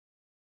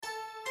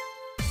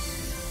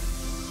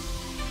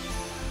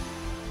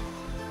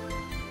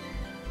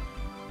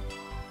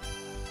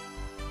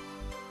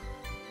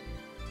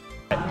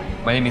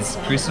My name is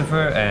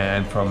Christopher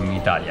and I'm from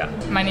Italia.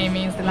 My name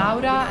is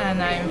Laura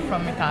and I'm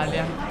from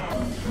Italia.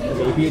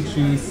 If you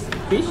choose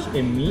fish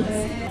and meat,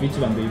 which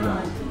one do you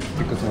want?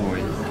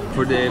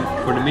 For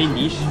the main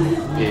dish,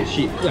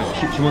 she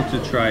wants to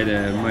try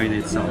the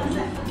marinated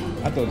salmon.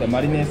 あとマ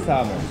リネ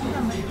サーモ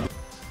ン。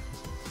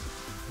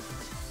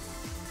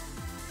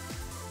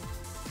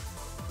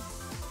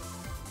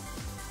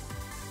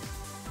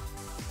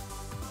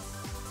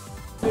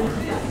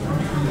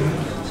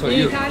So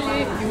In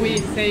Italy, we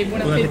say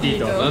buon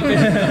appetito.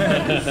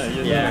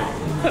 Yeah.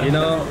 You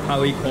know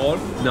how we call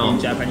No. in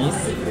Japanese?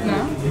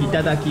 No?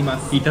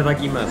 Itadakimasu.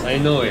 Itadakimasu, I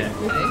know it.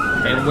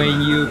 And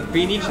when you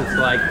finish, it's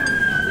like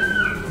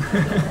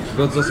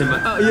Godzosema,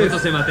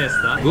 Godzosema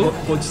testa. Go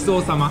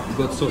Gochusou-sama.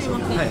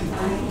 Godzosema.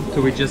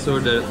 So we just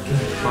ordered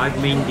 5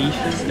 main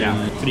dishes. Yeah.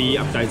 3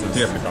 appetizers.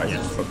 3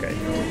 appetizers. Okay.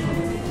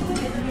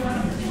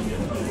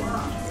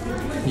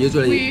 We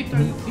Usually. eat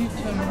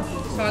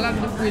salad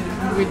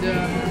with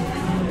the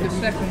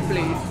second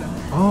place.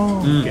 Oh,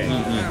 okay.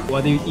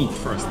 What do you eat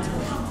first?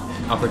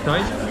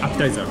 Appetizer?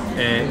 Appetizer.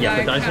 Yeah,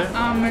 Like appetizer.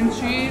 ham and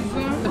cheese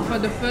for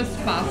the first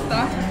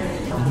pasta.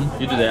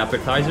 You do the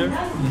appetizer,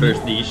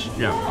 first dish,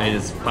 and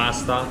it's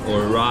pasta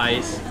or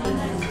rice.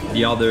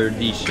 The other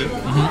dish,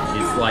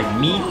 it's like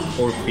meat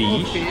or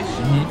fish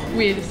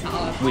With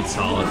salad. with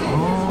salad.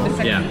 The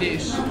second Yeah.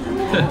 dish.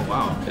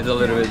 Wow. It's a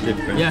little bit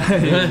different.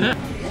 Yeah.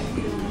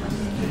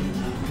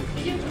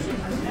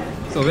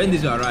 So when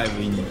did you arrive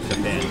in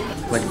Japan?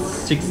 Like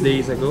 6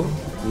 days ago,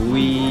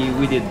 we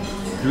did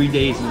 3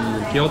 days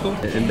in Kyoto,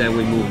 and then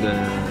we moved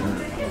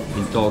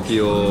in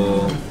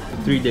Tokyo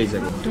 3 days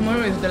ago.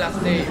 Tomorrow is the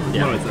last day.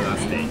 Tomorrow is the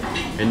last day.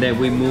 And then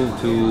we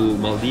moved to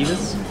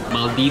Maldives.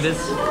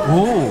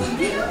 Oh!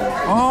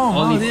 Oh,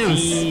 Only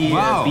Maldives! sea,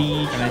 Wow!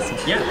 beach. Can I see?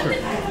 Yeah, sure.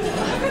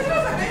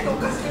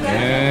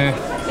 Yeah.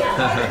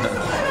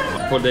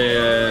 For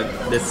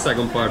the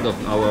second part of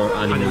our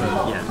honeymoon.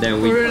 Yeah.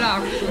 Then we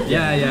Relax.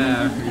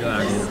 Yeah,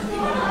 relax.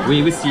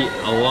 we see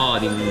a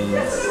lot in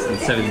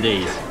 7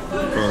 days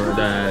for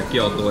the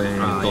Kyoto and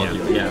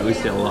Tokyo. Yeah, we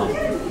see a lot.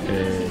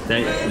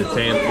 The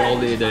temple,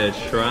 the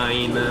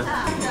shrine,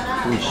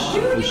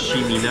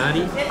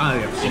 Fushiminari. Ah,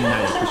 yeah,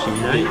 Shinai.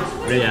 Fushiminari.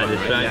 Yeah, the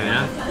shrine.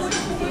 Yeah.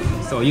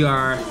 So you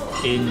are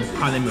in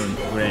honeymoon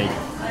break.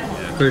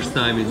 First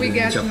time in We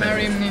get Japan.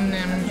 married in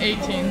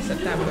 18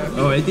 September.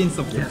 Oh, 18th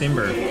of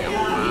September.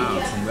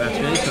 Wow,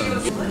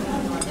 congratulations.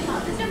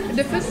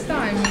 The first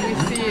time we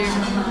see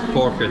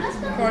Fork.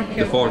 pork.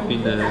 The fork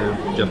in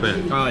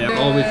Japan. Oh, yeah.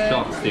 Always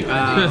chopstick.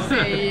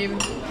 Say,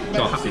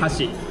 Chopstick.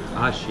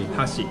 Hashi.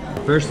 Hashi.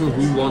 Person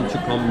who wants to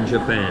come to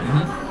Japan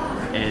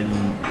and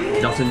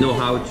doesn't know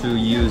how to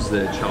use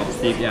the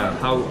chopstick. Yeah.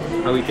 How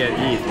we can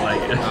eat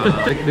like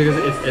because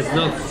it's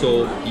not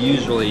so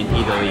usually in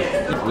Italy.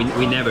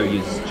 We never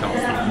use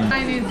chopstick.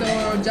 Chinese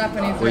or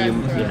Japanese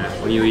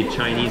When you eat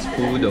Chinese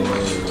food or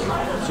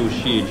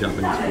sushi,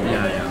 Japanese food.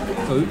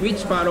 Yeah. So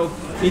which part of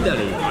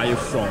Italy are you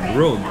from?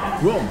 Rome.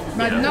 Rome.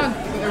 But not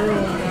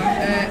Rome.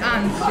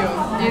 Anzio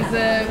is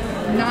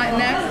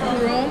next to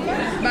Rome,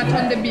 but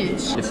on the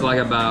beach. It's like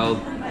about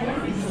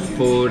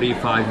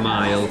 45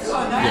 miles.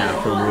 Yeah,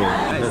 from Rome.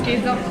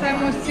 It's a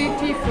famous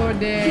city for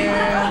the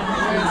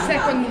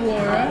Second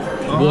War.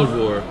 World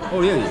War. Oh,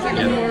 really?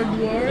 Second World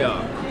War.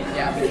 Yeah.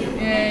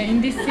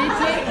 In this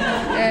city,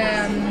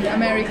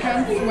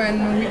 Americans, when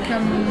we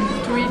come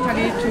to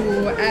Italy to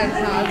help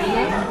us,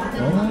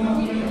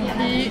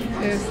 he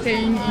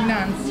staying in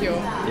Anzio.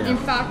 In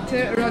fact,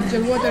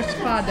 Roger Waters'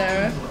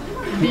 father,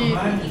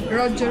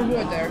 Roger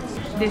Waters,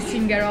 the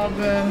singer of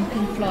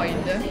Pink Floyd.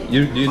 Do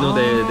you know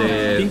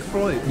the Pink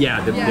Floyd.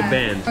 Yeah, the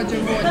band. Roger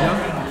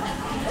Waters'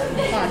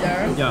 father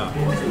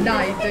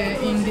died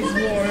in this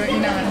war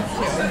in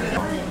Anzio.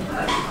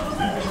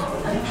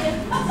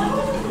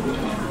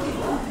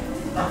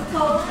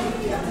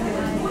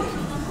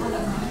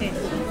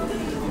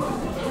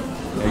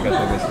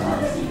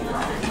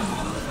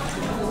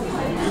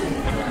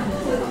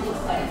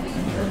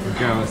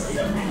 Girls.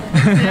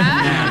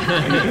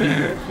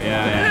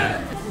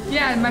 Yeah,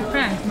 Yeah. my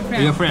friends.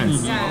 Your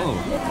friends? Yeah. Oh.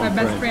 My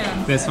best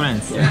friends. Best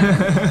friends.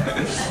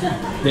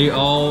 They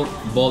all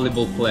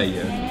volleyball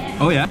player.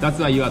 Oh yeah? That's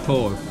why you are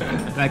tall.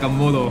 Like a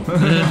model. So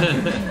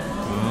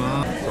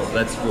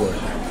that's 4.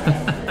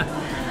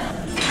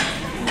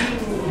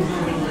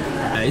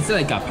 It's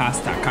like a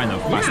pasta, kind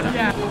of pasta.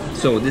 Yeah.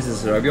 So this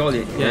is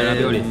ravioli. Yeah,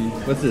 ravioli.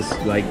 What's this?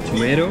 Like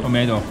tomato?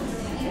 Tomato.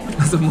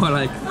 So more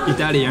like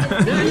Italian.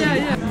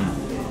 Yeah.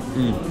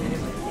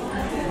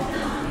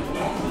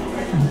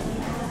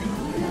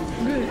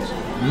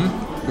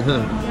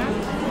 Good.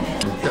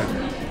 Okay.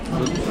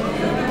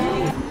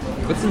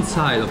 What's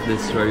inside of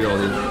this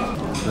ravioli?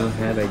 I don't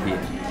have idea.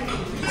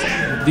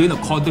 Do you know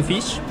cod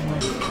fish?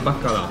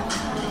 Bacala.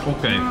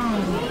 Okay.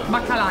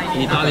 Bacalai.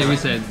 In Italian we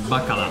said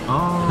bacala.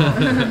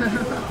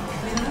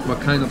 What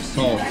kind of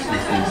sauce is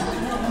this?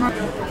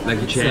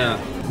 Like jam?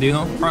 Do you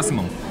know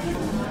persimmon?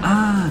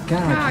 Ah,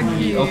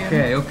 kaki. Kaki.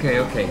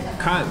 Okay.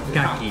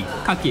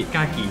 Kaki.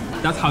 Kaki.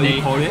 That's how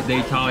you call it? The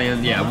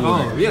Italian, yeah. Oh,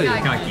 woman. really?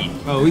 Kaki.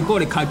 Oh, we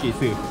call it kaki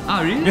too.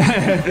 Oh, really?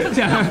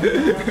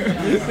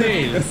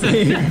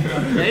 Same.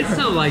 Yeah, it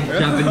sounds like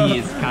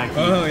Japanese kaki.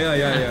 Oh,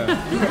 yeah.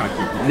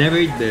 Kaki. Never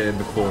eat the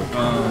before.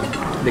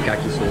 The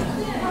kaki soup.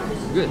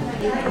 Good.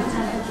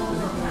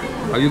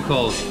 How you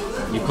call?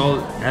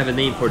 Have a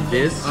name for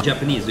this?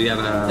 Japanese. Do you have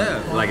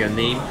a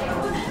name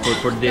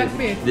for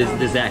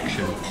this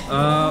action?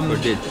 For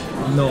this?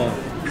 No,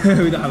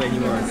 we don't have any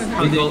words.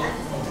 We call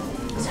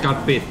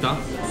scarpetta.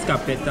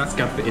 Scarpetta.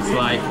 It's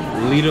like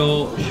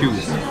little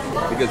shoes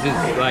because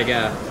it's like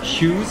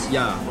shoes.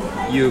 Yeah.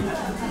 You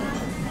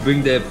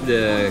bring the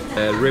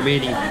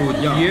remaining food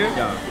here,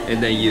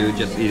 and then you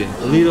just eat it.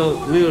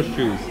 Little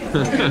shoes.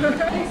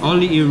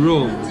 Only in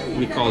Rome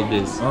we call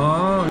this.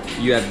 Oh.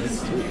 You have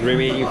this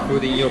remaining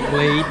food in your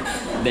plate.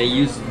 They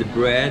use the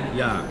bread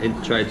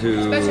and try to.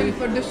 Especially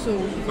for the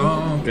sauce.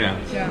 Oh, okay.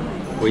 Yeah.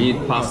 When you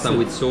eat pasta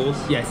with sauce.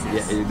 Yes.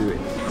 Yeah, you do it.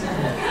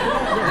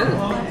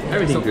 Yeah,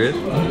 everything good.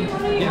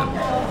 Yeah.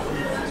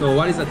 So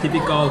what is a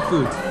typical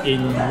food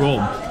in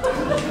Rome?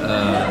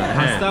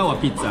 Pasta or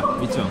pizza?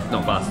 Which one?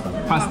 No, pasta.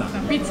 Pasta.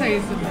 Pizza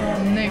is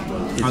from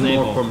Naples. It's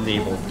more from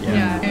Naples.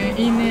 Yeah.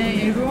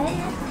 In Rome,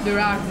 there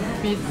are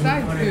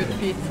pizza, good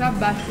pizza,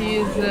 but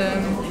it's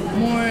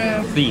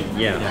more Thin.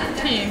 Yeah.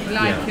 thin,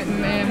 like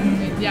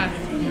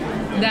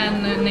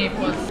than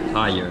Naples.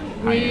 Higher.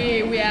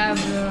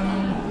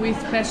 We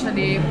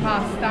especially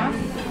pasta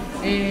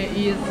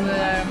is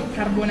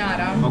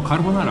carbonara. Oh,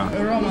 carbonara.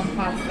 Roman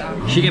pasta.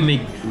 She can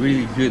make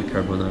really good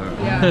carbonara.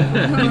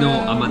 Yeah. You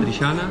know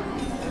amatriciana?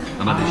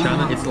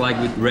 Amatriciana, it's like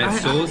with red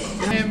sauce.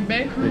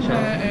 Bacon,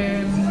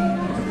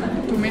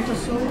 tomato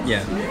sauce.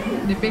 Yeah.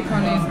 The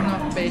bacon is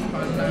not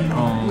bacon.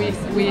 Oh.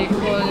 We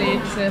call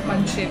it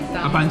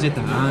pancetta. A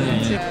pancetta.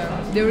 Yeah.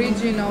 The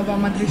origin of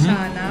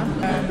amatriciana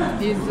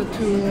is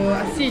to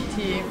a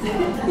city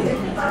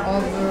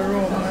of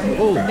Rome.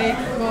 Oh. They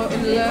call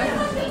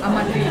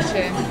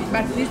Amatrice,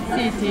 but this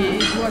city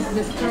was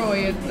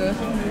destroyed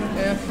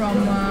from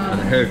An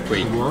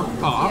earthquake.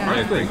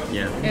 Earthquake.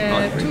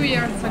 Yeah. 2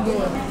 years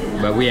ago.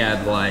 But we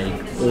have like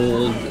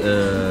old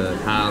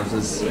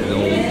houses and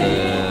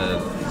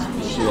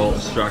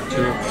old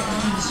structure.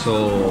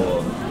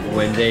 So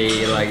when they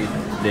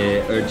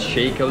the earth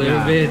shake a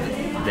little bit,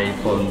 they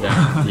fall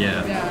down.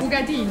 Yeah.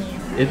 Bugatini.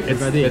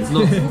 It's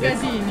not.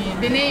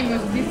 Bugatini. The name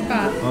of this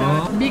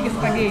pasta. Big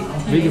spaghetti.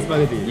 Big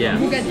spaghetti. Yeah.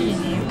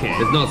 Bugatini. Okay.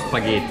 It's not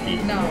spaghetti.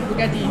 No,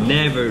 bugatini.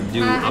 Never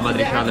do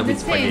amatriciana At the with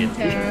spaghetti.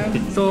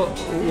 center. So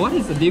what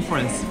is the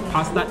difference?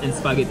 Pasta and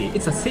spaghetti.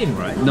 It's the same,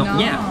 right? No. No.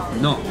 Yeah.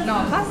 No.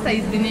 No, pasta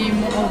is the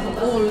name of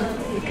all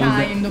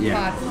kind of yeah.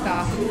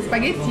 pasta.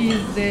 Spaghetti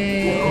is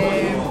the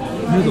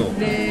Noodle.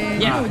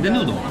 Yeah, the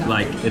noodle.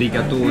 Like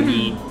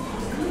rigatoni,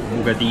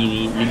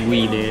 bucatini,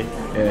 linguine,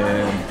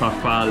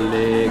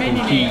 farfalle,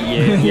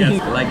 conchiglie.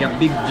 Yes, like a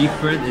big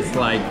difference is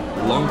like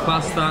long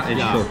pasta and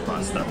short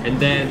pasta. And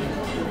then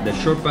the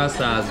short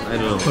pasta has, I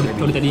don't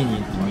know.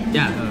 Tortellini.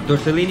 Yeah,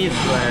 tortellini is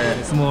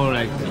It's more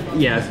like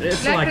yes,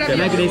 it's like ravioli,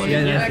 like this, like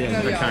yeah,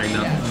 ravioli, kind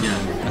of. yeah.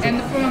 Yeah.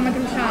 And from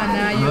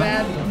amatriciana you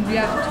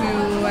have to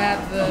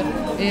have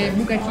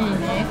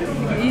bucatini.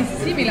 It's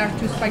similar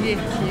to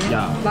spaghetti,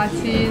 but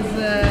is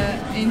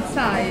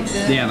inside.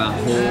 They have a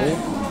hole.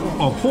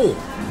 a hole.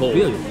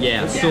 Really?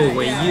 Yeah. So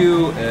when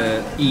you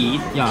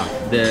eat,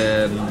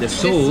 the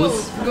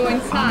sauce go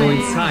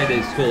inside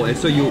this hole, and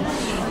so you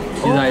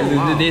like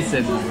do this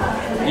and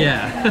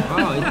yeah.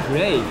 Wow, it's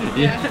great.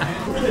 Yeah.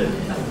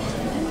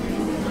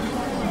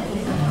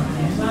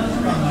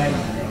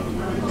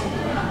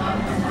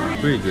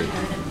 Pretty good.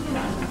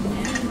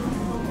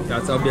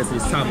 That's obviously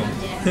salmon.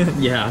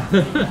 Yeah.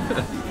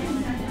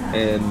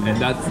 And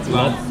that's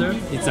lobster?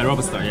 It's a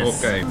lobster,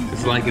 yes. Okay.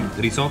 It's like a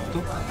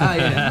risotto. Ah,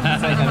 yeah.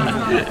 It's like a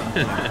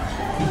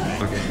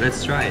risotto. Okay,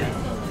 let's try it.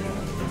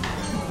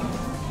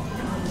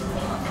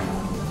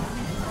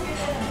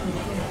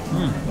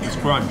 It's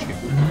crunchy.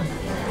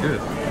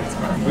 Good.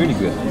 Really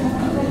good.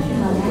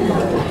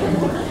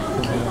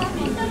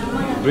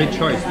 Great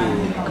choice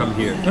to come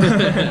here.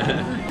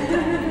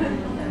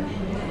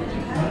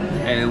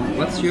 And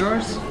what's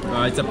yours?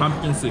 It's a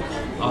pumpkin soup.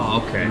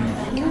 Oh, okay.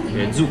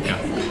 Zucca.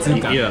 In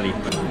Italy.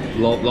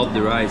 Love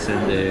the rice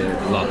and the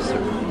lobster.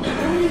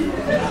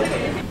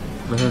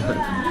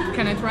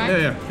 Can I try?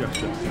 Yeah, sure.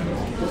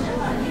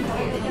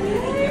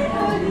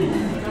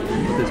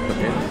 What is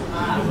spaghetti?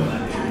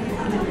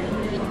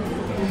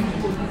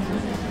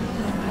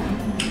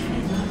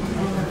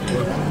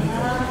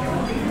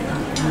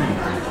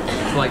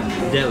 It's like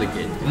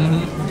delicate.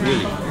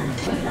 Really.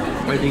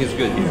 I think it's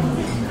good here.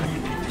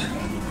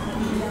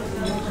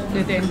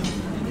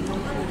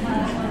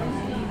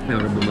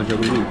 Avrebbe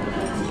mangiato lui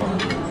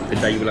e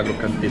dagli quella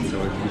croccantezza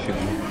come dice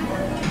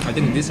tu. I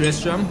think this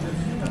restaurant,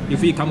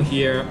 if we come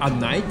here at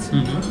night,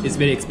 it's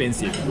very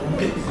expensive.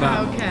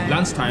 But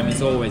lunchtime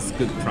is always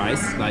good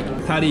price, like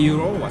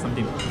 €30 or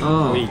something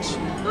for each.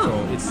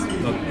 so it's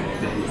not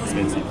that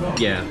expensive.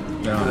 Yeah.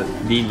 Yeah.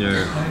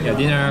 Dinner. Yeah,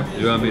 dinner,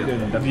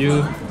 Ramen. the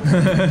view,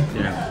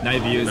 Yeah.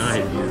 night views.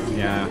 Night views.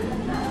 Yeah,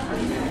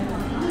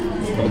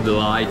 All the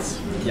lights.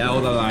 yeah,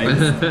 all the lights.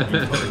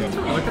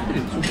 Ma perché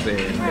le zuppe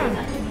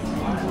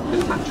le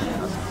faccio a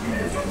casa?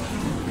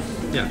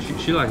 Yeah,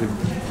 she likes it.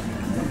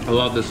 I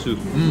love the soup.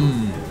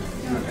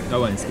 That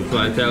one is good. So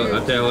I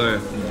tell her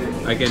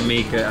I can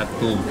make it at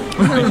home.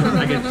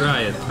 I can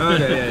try it.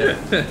 Okay,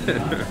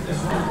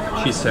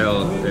 She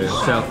sell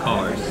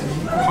cars.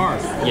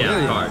 Cars. Yeah,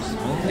 Really? cars.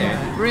 Okay.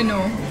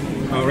 Renault.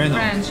 Oh, Renault.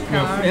 French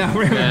car. Yeah,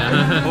 Renault.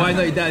 Yeah. Why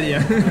not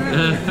Italian?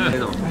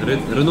 No,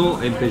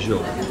 Renault and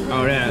Peugeot.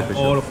 Oh, yeah,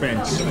 all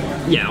French.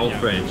 Yeah, all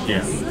French.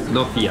 Yes.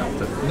 No Fiat.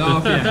 No,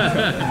 okay.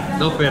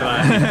 No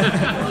Ferrari.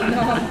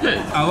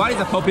 What is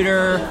a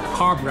popular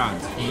car brand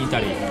in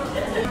Italy?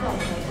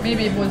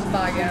 Maybe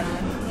Volkswagen.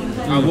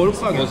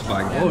 Volkswagen.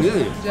 Volkswagen. Oh,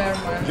 really?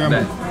 German.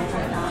 German.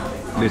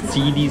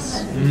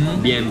 Mercedes,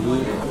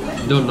 BMW.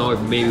 Don't know if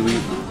maybe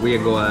we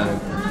can go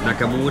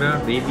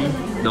Nakamura, maybe?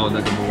 No,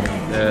 Nakamura.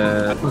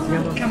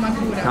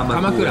 Kamakura.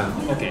 Kamakura.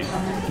 Okay.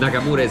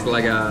 Nakamura is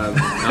like a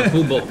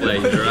football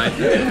player, right?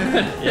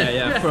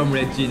 Yeah, from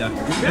Regina.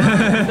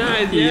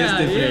 Nice, He used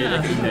to play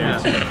in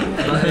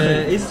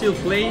there. Is still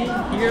playing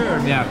here? Or?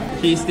 Yeah,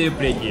 he still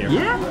play here.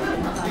 Yeah?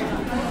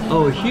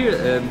 Oh, here,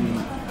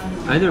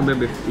 I don't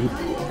remember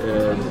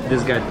if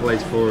this guy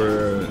plays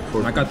for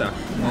Nakata.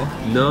 No?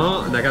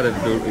 No, Nakata,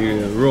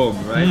 Rome,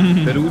 right?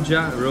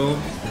 Perugia, Rome,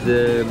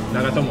 the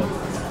Nagatomo.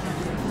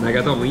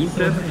 Nagatomo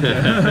Inter.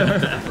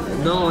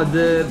 No,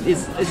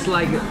 it's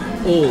like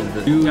old.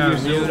 Yeah,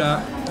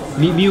 Miura.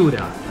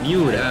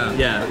 Miura.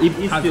 Yeah, it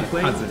still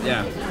plays.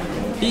 Yeah.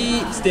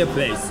 He still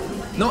plays.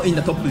 Not in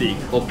the top league.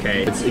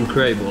 Okay, it's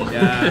incredible.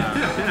 Yeah.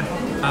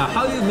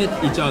 How you met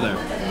each other?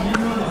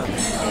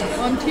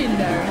 On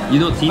Tinder. You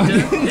know Tinder?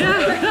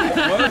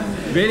 Yeah.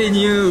 Very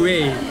new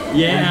way.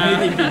 Yeah. Of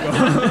meeting people.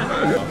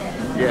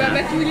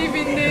 But we live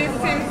in the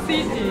same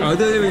city. Oh,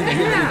 do you live in the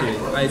same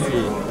city? I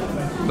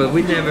see. But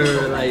we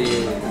never like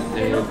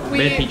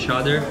met each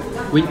other.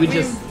 We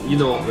just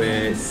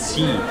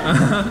see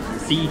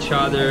each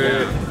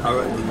other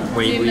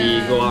when we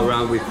go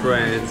around with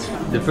friends.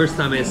 The first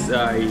time I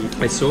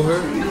saw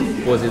her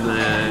was in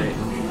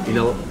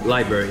a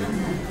library.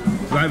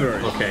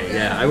 Library. Okay,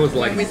 yeah, I was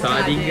like When we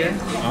studying,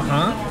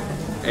 Uh-huh.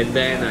 and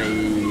then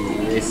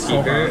I see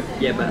her.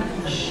 Yeah, but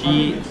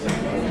she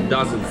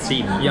doesn't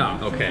see me. Yeah.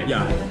 Okay.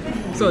 Yeah.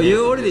 So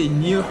you already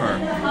knew her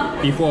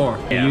before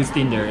you used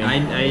Tinder.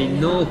 I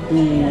know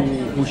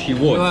who she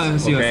was. Oh,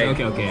 she was,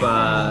 okay. okay.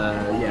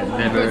 But yeah,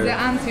 Because the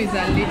never. answer is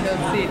a little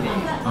city.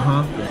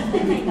 Uh-huh.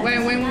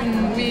 When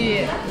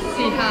we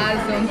see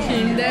us on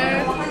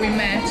Tinder, we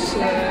match.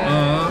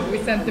 We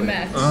send the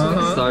match.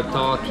 Start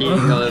talking,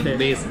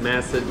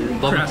 message,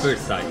 love at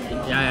first sight.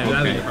 Yeah,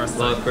 love at first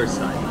Love at first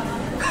sight.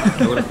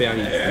 I want to pay on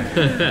you.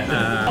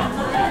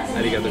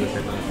 Arigato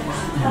gozaimasu.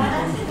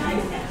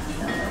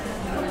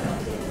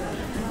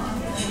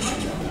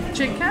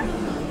 Chicken?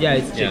 Yeah,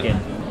 it's chicken.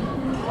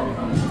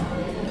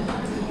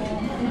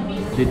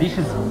 The dish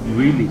is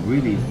really,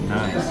 really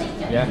nice.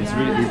 Yeah. It's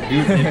really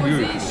beautiful.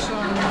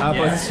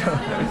 Position.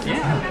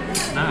 Position.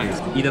 Nice.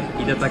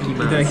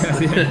 Itadakimasu.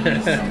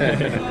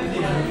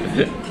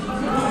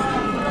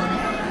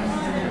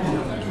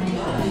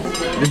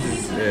 This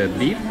is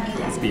beef.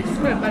 It's beef.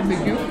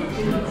 Barbecue.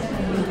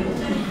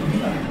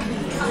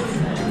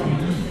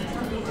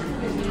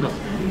 No.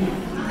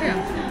 Yeah.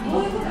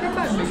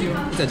 Barbecue.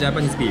 It's a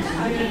Japanese beef.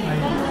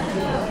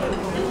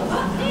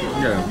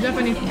 Yeah.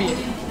 Japanese beef.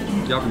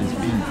 Japanese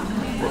beef.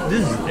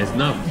 This is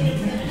not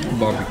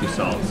barbecue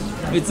sauce.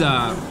 It's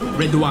a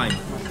red wine.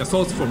 The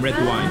sauce from red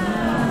wine.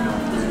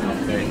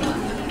 Okay.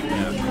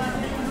 Yeah.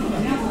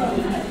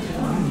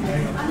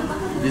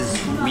 This is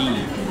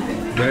sweet.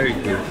 Very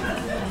good.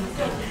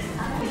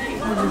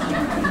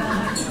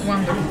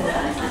 Wonderful.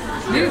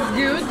 This is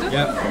good,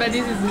 Yeah. but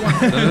this is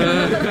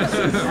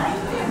wonderful.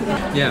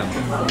 Yeah.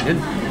 And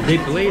they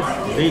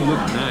look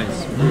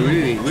nice.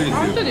 Really, really good.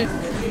 Actually,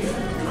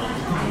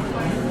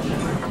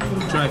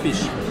 Try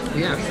fish.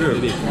 Yeah, sure.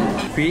 Maybe.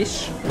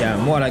 Fish? Yeah,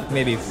 more like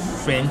maybe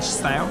French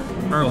style.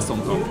 Or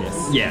some top, yes.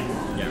 Yeah.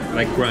 Yeah.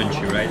 Like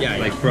crunchy, right? Yeah,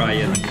 Like yeah. fry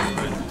it.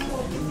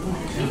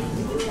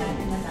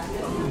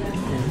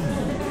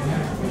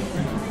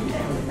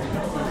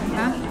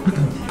 huh?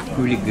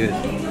 Really good.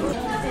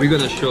 We're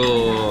gonna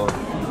show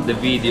the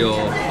video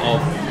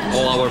of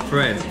all our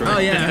friends, right? Oh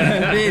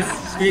yeah, please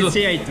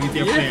share it with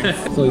your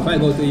friends. So if I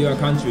go to your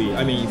country,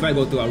 if I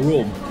go to a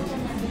Rome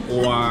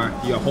or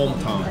your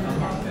hometown,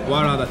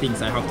 what are the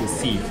things I have to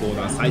see for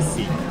the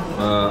sightseeing?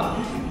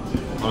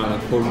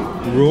 For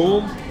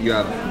Rome, you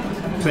have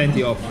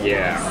Plenty of you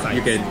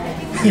sights. can.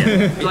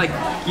 Yeah. Like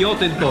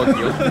Kyoto and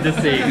Tokyo, the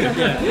same.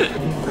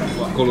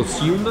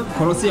 Colosseum.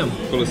 Colosseum,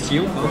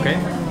 Okay.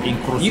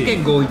 in Colosseum. You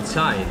can go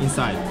inside.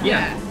 inside.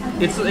 Yeah.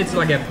 It's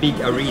like a big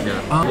arena.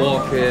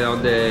 Walk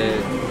on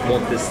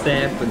the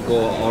step and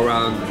go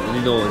around,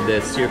 the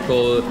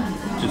circle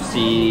to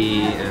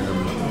see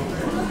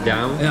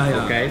down. Yeah,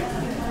 yeah. Okay.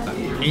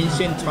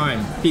 Ancient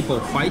time, people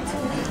fight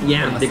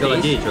Yeah, On the stage?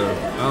 gladiator.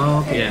 Oh,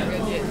 okay.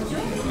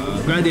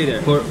 Yeah,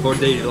 Gladiator. for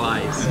their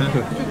lives. To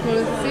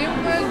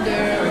Colosseum,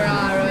 there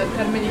are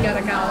Terme di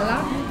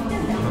Caracalla,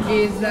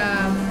 is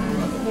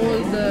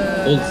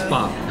Old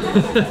spa.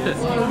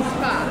 old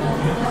spa.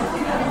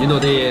 You know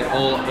the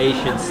old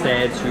ancient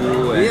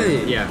statue. And,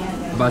 Really? Yeah.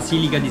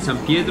 Basilica di San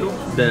Pietro.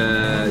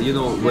 The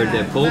where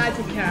the Pope.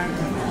 Vatican.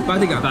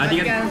 Vatican.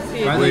 Vatican.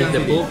 City. Where the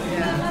Pope.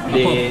 Yeah. The,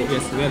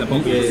 Yes, where the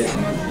Pope is.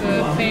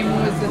 Most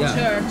famous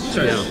church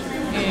Church.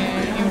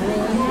 in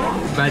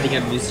Rome.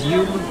 Vatican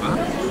Museum.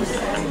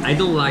 I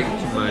don't like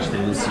too much the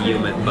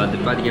museum, but the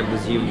Vatican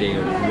Museum,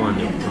 they're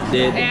wonderful.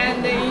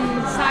 And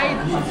inside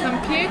San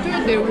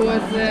Pietro there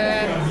was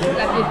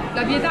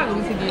la Pietà,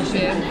 come si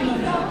dice?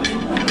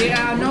 There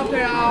are an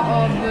opera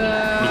of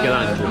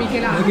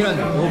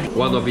Michelangelo.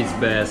 One of his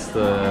best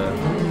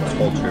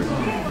sculptures.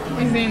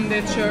 Is in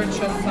the church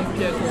of San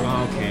Pietro.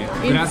 Oh, okay.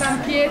 In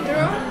San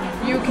Pietro,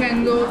 you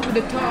can go to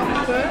the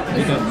top,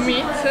 the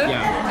summit,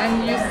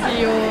 and you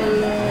see all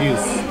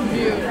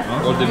view.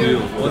 All the view,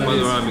 all the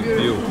panoramic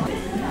view.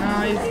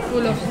 It's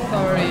full of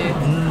stories.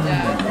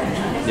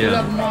 Full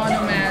of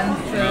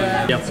monuments.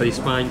 Piazza di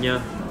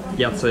Spagna,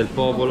 Piazza del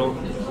Popolo,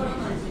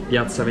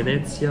 Piazza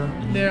Venezia.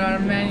 There are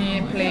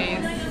many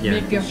places.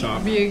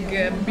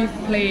 Big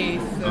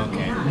place.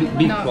 Okay.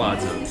 Big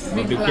plaza.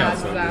 Big Big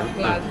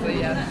plaza,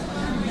 yes.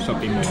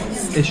 Shopping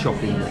malls. A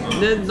shopping mall.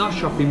 Then not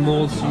shopping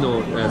malls,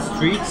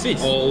 streets.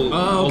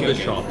 All the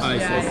shops. I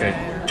see. Okay.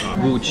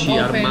 Gucci,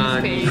 Open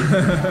Armani,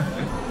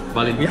 space.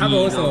 Valentino. We have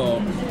also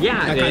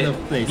that kind of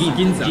place.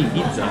 Ginza.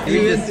 Ginza. We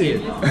just see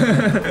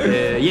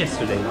it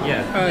yesterday.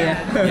 Yeah. Oh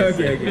yeah.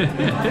 Okay.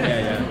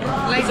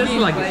 Yeah. Like It's just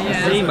Ginza, like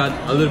yes. same, but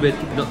a little bit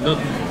not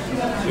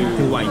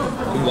Too wide.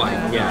 too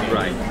wide. Yeah,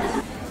 right.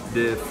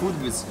 The food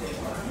was.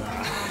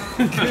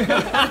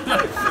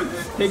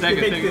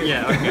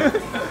 Yeah. Okay.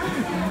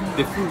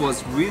 The food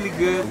was really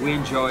good. We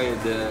enjoyed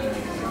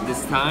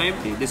this time,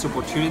 this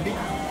opportunity,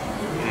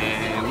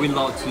 and we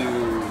love to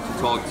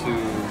talk to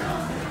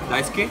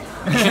Daisuke.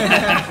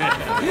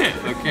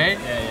 Okay.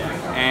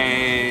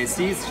 And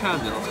see his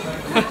channel.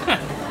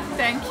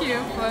 Thank you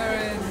for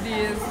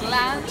this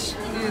lunch.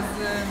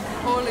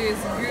 It's always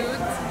good.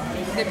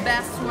 The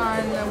best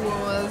one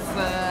was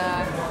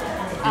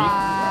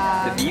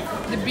The beef?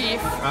 The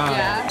beef,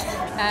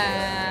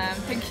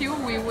 thank you.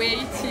 We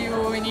wait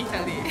you in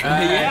Italy.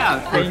 Yeah,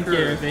 Thank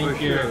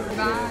you. Sure.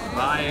 Bye.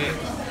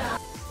 Bye.